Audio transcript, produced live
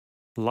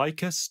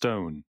like a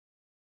stone.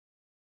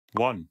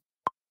 1,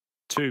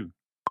 2,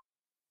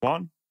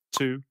 1,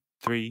 2,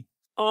 3.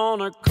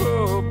 On a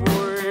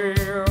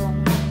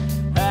cobweb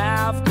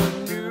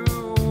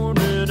afternoon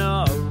in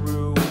a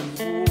room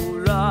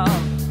full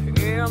of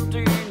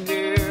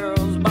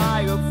emptiness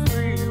by a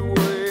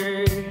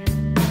freeway,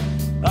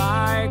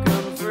 I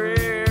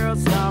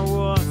confess I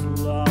was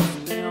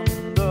lost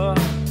in the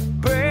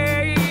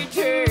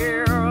pages.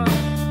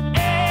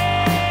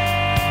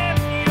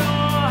 In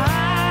your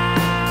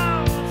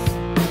house,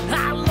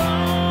 I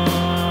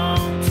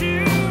long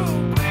to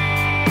be.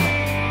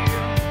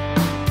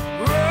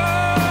 Room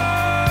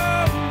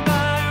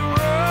by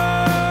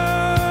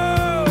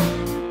room,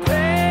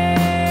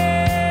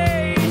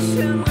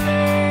 patiently,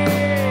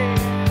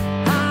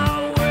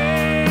 I'll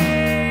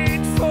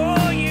wait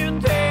for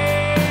you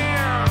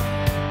there,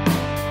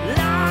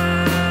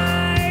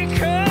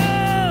 like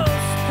a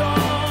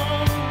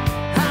stone.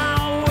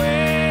 I'll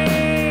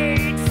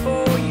wait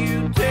for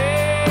you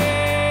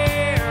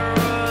there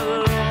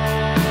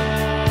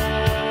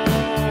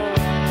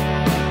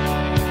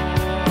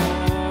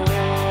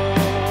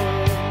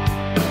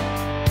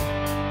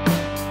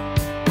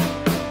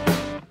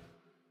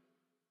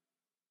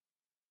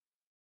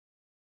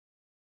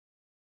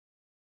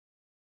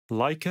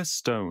Like a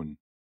stone.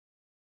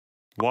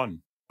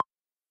 1,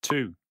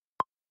 2,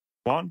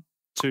 1,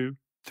 2,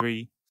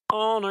 3.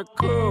 on a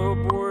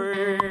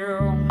cobweb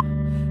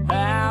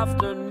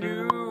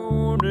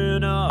afternoon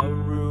in a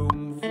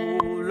room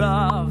full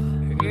of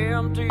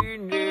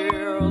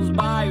emptiness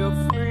by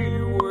a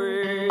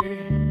freeway,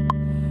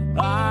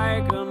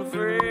 I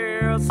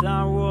confess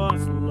I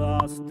was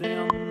lost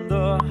in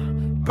the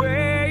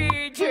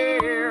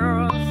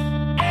pages.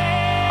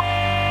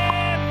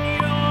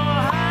 In your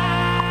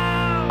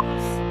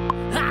house,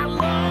 I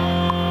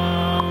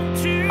long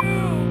to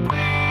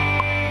be.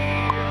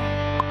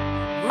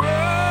 Room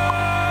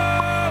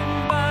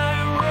by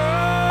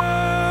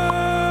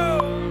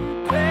room,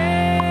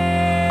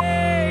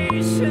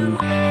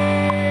 patiently,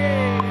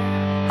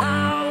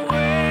 I'll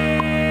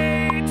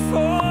wait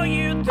for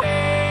you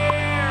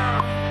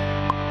there,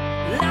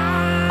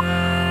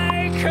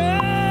 like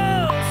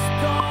a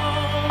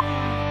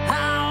stone.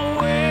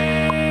 I'll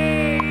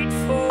wait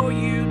for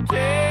you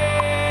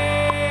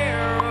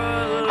there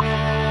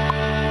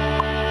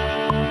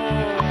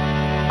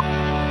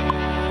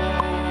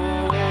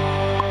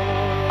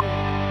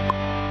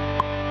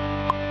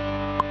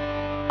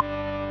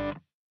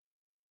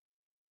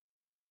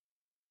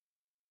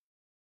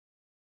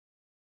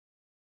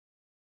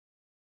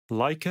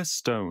Like a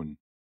stone.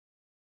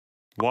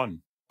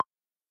 1,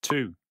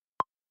 2,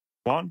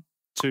 1,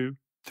 2,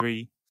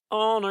 3.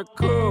 on a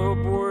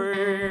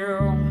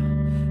cobweb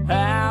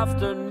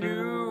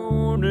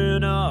afternoon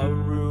in a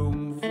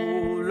room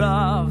full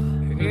of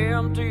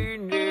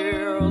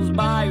emptiness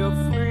by a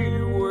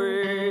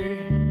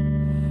freeway,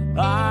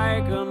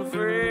 I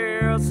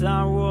confess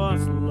I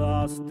was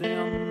lost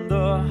in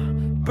the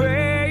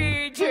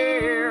pages.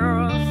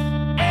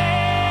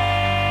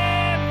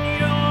 In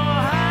your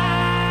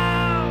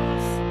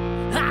house,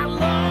 I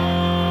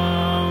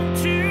long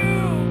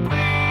to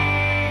be.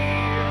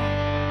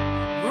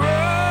 Room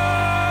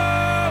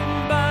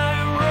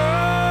by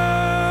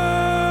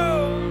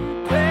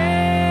room,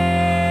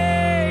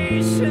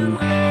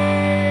 patiently,